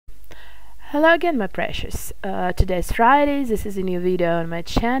Hello again, my precious. Today's Friday, this is a new video on my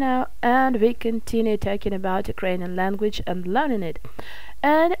channel, and we continue talking about Ukrainian language and learning it.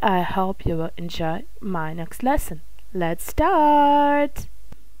 And I hope you will enjoy my next lesson. Let's start!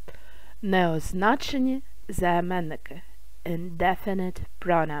 Неозначені займенники. Indefinite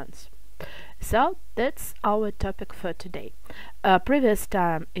pronouns. So, that's our topic for today. Previous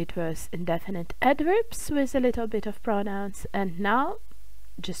time it was indefinite adverbs with a little bit of pronouns, and now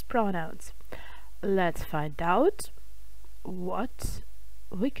just pronouns. Let's find out what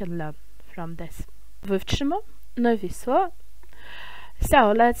we can learn from this. Вивчимо нові слова.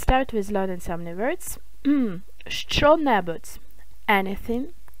 So, let's start with learning some new words. Що-небудь,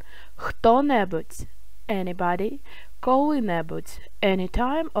 anything. Хто-небудь, anybody. Коли-небудь,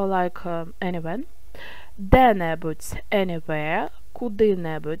 anytime or like anyone. Де-небудь, anywhere.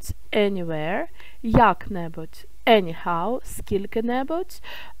 Куди-небудь, anywhere. Як-небудь, anyhow. Скільки-небудь,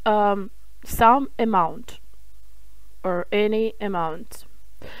 some amount or any amount.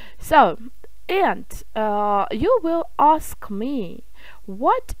 So, and you will ask me,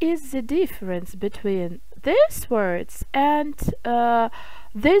 what is the difference between these words and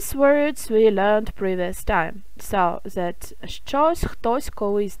these words we learned previous time? So, that щось, хтось,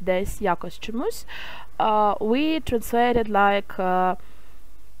 колись, десь, якось, чомусь, we translated like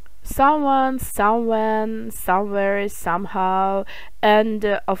someone, someone, somewhere, somehow, and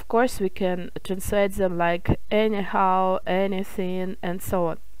of course we can translate them like anyhow, anything, and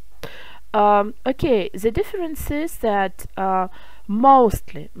so on. Okay, the difference is that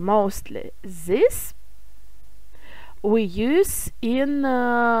mostly this we use in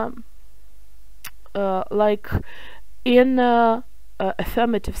like in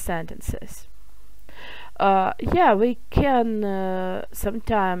affirmative sentences. Yeah, we can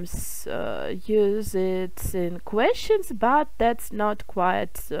sometimes use it in questions, but that's not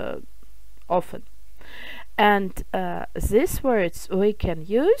quite often. And these words we can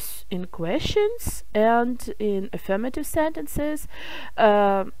use in questions and in affirmative sentences.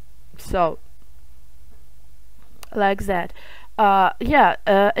 So, like that. Yeah,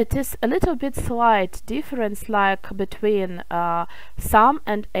 it is a little bit slight difference, like between some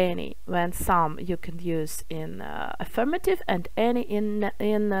and any. When some you can use in affirmative and any in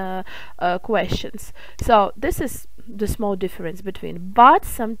questions. So this is the small difference between. But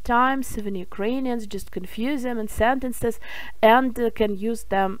sometimes even Ukrainians just confuse them in sentences and can use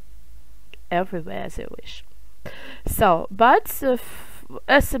them everywhere as they wish. So, but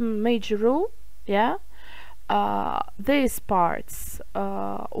as a major rule, yeah. These parts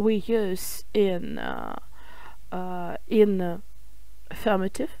we use in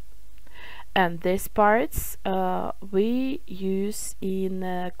affirmative, and these parts we use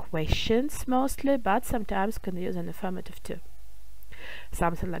in questions mostly, but sometimes can use in affirmative too.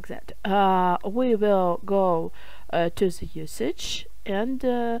 Something like that. We will go to the usage, and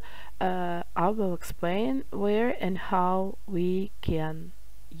I will explain where and how we can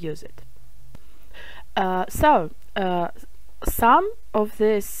use it. So, some of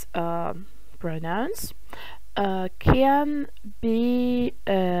these pronouns can be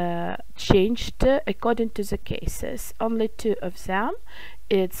changed according to the cases. Only two of them.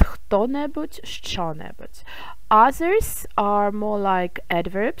 It's хто-небудь, що-небудь. Others are more like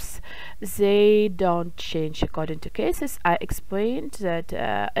adverbs. They don't change according to cases. I explained that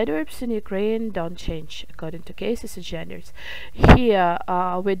adverbs in Ukraine don't change according to cases and genders. Here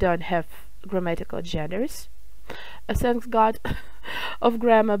we don't have grammatical genders, thanks God of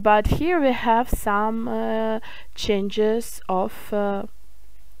grammar, but here we have some changes of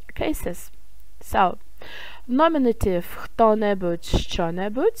cases. So, nominative хто-небудь,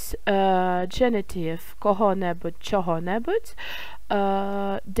 що-небудь, genitive кого-небудь, чого-небудь,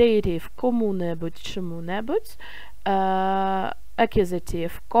 dative кому-небудь, чому-небудь,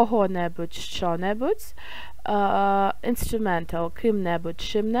 accusative кого-небудь, що-небудь, instrumental ким-небудь,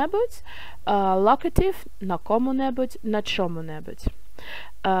 чим-небудь, locative на кому-небудь, на чому-небудь,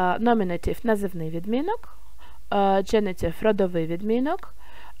 nominative називний відмінок, genitive родовий відмінок,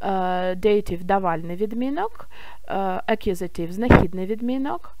 dative давальний відмінок, accusative знахідний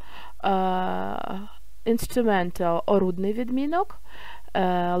відмінок, instrumental орудний відмінок,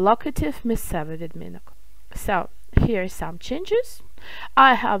 locative місцевий відмінок. So, here are some changes.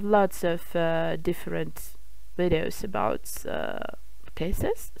 I have lots of different videos about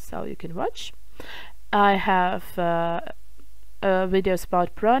cases, so you can watch. I have videos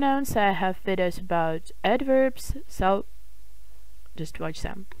about pronouns, I have videos about adverbs, so just watch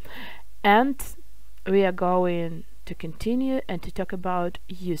them. And we are going to continue and to talk about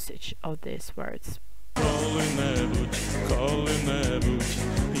usage of these words. Коли-небудь, коли-небудь,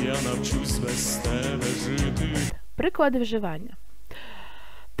 я Приклади вживання.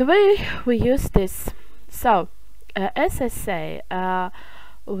 The way we use this. So, as I say,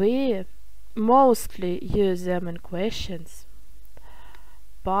 we mostly use them in questions,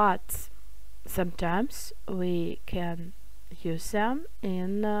 but sometimes we can use them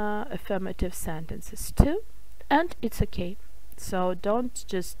in affirmative sentences too, and it's okay. So don't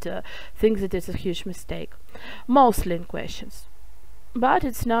just think that it's a huge mistake. Mostly in questions, but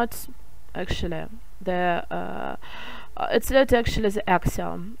it's not actually the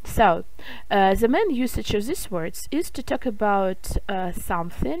axiom. So the main usage of these words is to talk about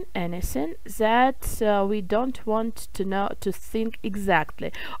something, anything that we don't want to think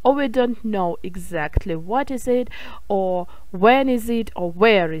exactly, or we don't know exactly what is it, or when is it, or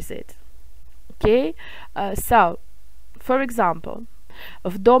where is it. Okay, so for example,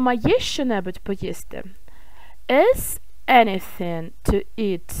 вдома є що-небудь поїсти? Is anything to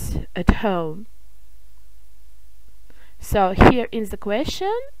eat at home? So here in the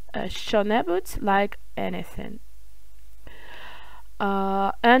question, що-небудь, like anything.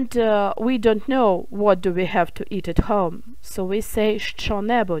 And we don't know what do we have to eat at home, so we say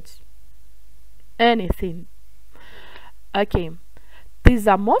що-небудь, anything. Okay. Ти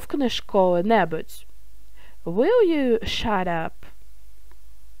замовкнеш коли-небудь? Will you shut up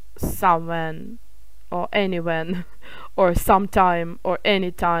someone, or anyone, or sometime, or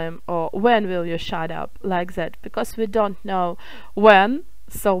anytime, or when will you shut up, like that, because we don't know when,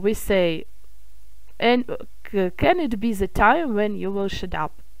 so we say, and can it be the time when you will shut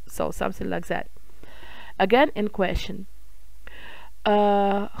up, so something like that. Again in question.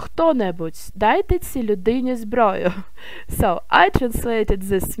 Хто-небудь, дайте цій людині зброю. So I translated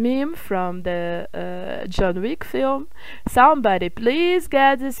this meme from the John Wick film. Somebody please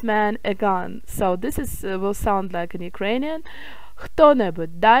get this man a gun. So this is will sound like in Ukrainian.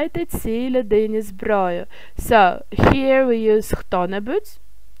 Хто-небудь, дайте цій людині зброю. So here we use хто-небудь,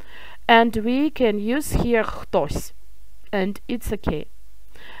 and we can use here хтось, and it's okay.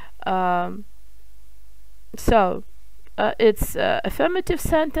 So it's affirmative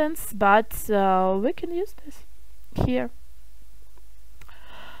sentence, but we can use this here.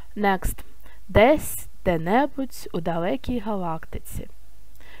 Next. Десь, де-небудь у далекій галактиці.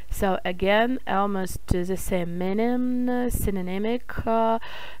 So again, almost the same meaning, synonymic,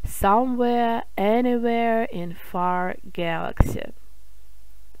 somewhere, anywhere in far galaxy.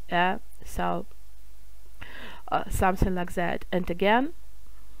 Yeah, so something like that. And again,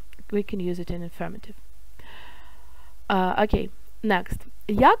 we can use it in affirmative. Окей, next.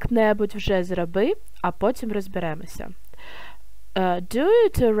 Як-небудь вже зроби, а потім розберемося. Do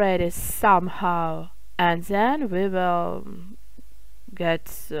it already somehow, and then we will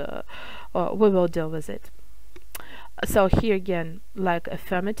we will deal with it. So here again, like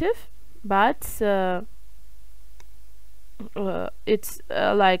affirmative, but it's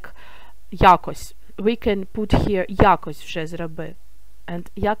like якось. We can put here якось вже зроби, and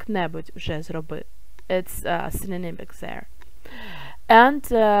як-небудь вже зроби. It's synonymic there. And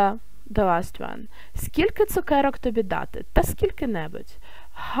the last one. Скільки цукерок тобі дати? Та скільки-небудь.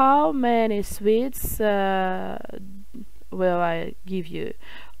 How many sweets will I give you?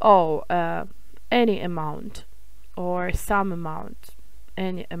 Oh, any amount. Or some amount.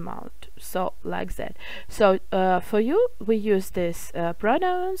 Any amount. So, like that. So, for you, we use these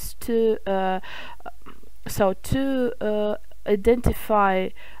pronouns to identify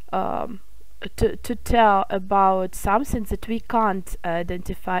to tell about something that we can't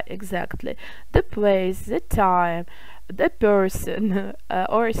identify exactly. The place, the time, the person,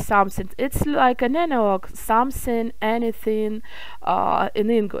 or something. It's like an analog, something, anything in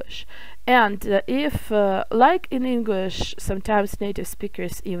English. And if, like in English, sometimes native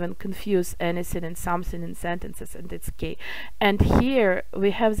speakers even confuse anything and something in sentences, and it's key. And here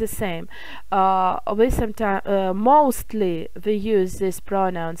we have the same. We sometimes, mostly we use these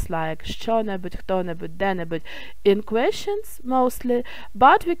pronouns like що-небудь, хто-небудь, де-небудь in questions, mostly,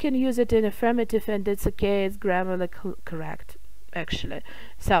 but we can use it in affirmative, and it's okay, it's grammatically correct, actually.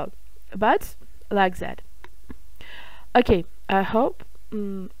 So, but like that. Okay, I hope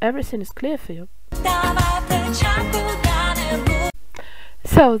everything is clear for you.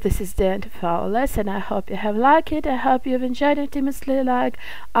 So this is the end of our lesson. I hope you have liked it. I hope you've enjoyed it immensely like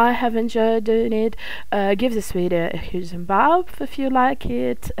I have enjoyed doing it. Give this video a huge thumb up if you like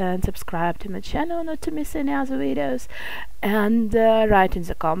it, and subscribe to my channel not to miss any other videos, and write in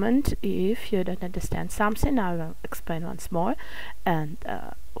the comment if you don't understand something. I will explain once more, and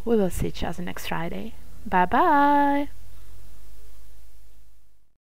we will see each other next Friday. Bye bye.